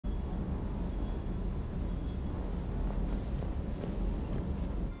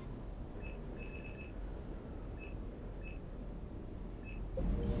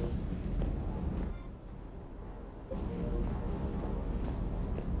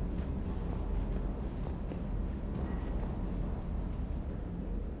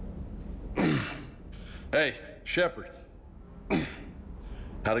Hey, Shepard.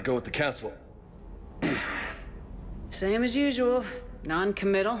 How'd it go with the council? Same as usual.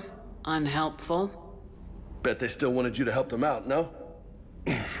 Non-committal, unhelpful. Bet they still wanted you to help them out, no?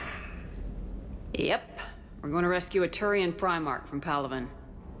 Yep. We're going to rescue a Turian Primarch from Palaven.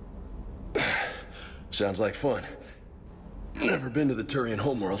 Sounds like fun. Never been to the Turian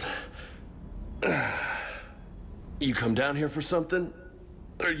homeworld. You come down here for something?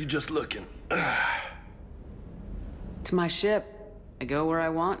 Or are you just looking? It's my ship. I go where I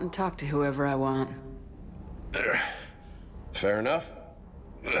want and talk to whoever I want. Fair enough.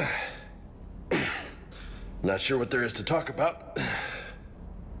 Not sure what there is to talk about.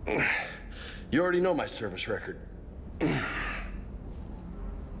 You already know my service record.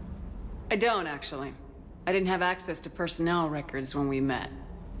 I don't, actually. I didn't have access to personnel records when we met.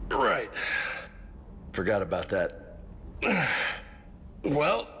 Right. Forgot about that.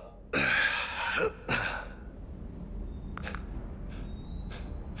 Well...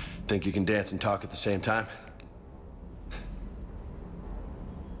 Think you can dance and talk at the same time?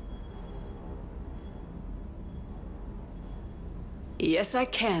 Yes, I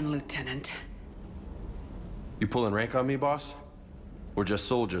can, Lieutenant. You pulling rank on me, boss? We're just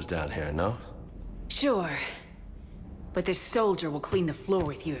soldiers down here, no? Sure. But this soldier will clean the floor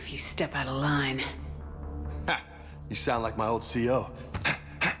with you if you step out of line. Ha! You sound like my old CO.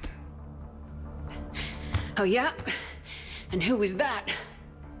 Oh, yeah? And who was that?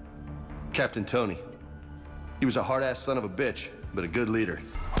 Captain Tony. He was a hard-ass son of a bitch, but a good leader.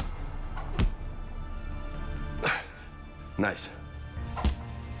 Nice.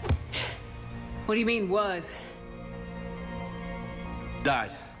 What do you mean, was?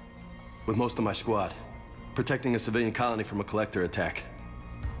 Died. With most of my squad. Protecting a civilian colony from a collector attack.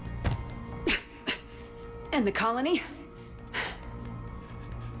 And the colony?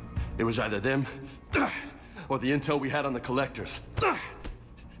 It was either them, or the intel we had on the collectors.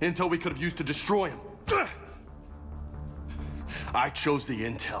 Intel we could have used to destroy them. I chose the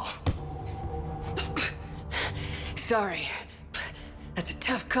intel. Sorry. That's a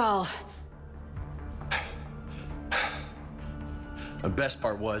tough call. The best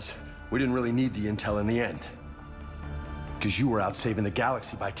part was, we didn't really need the intel in the end. Because you were out saving the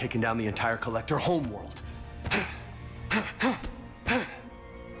galaxy by taking down the entire collector homeworld.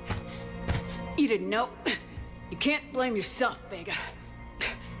 You didn't know. You can't blame yourself, Vega.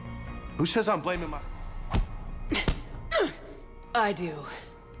 Who says I'm blaming my... I do.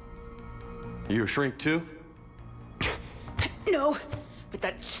 You a shrink too? No, but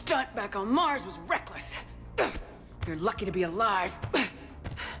that stunt back on Mars was reckless. You're lucky to be alive.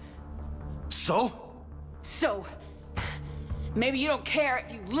 So? So, maybe you don't care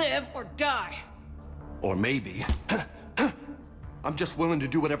if you live or die. Or maybe... I'm just willing to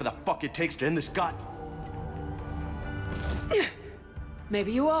do whatever the fuck it takes to end this god...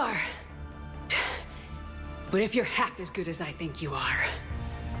 Maybe you are. But if you're half as good as I think you are,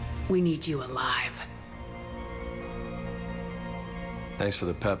 we need you alive. Thanks for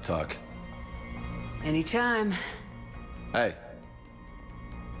the pep talk. Anytime. Hey.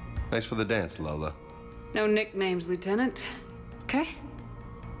 Thanks for the dance, Lola. No nicknames, Lieutenant. Okay?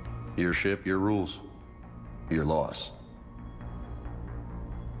 Your ship, your rules. Your loss.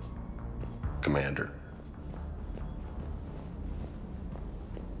 Commander.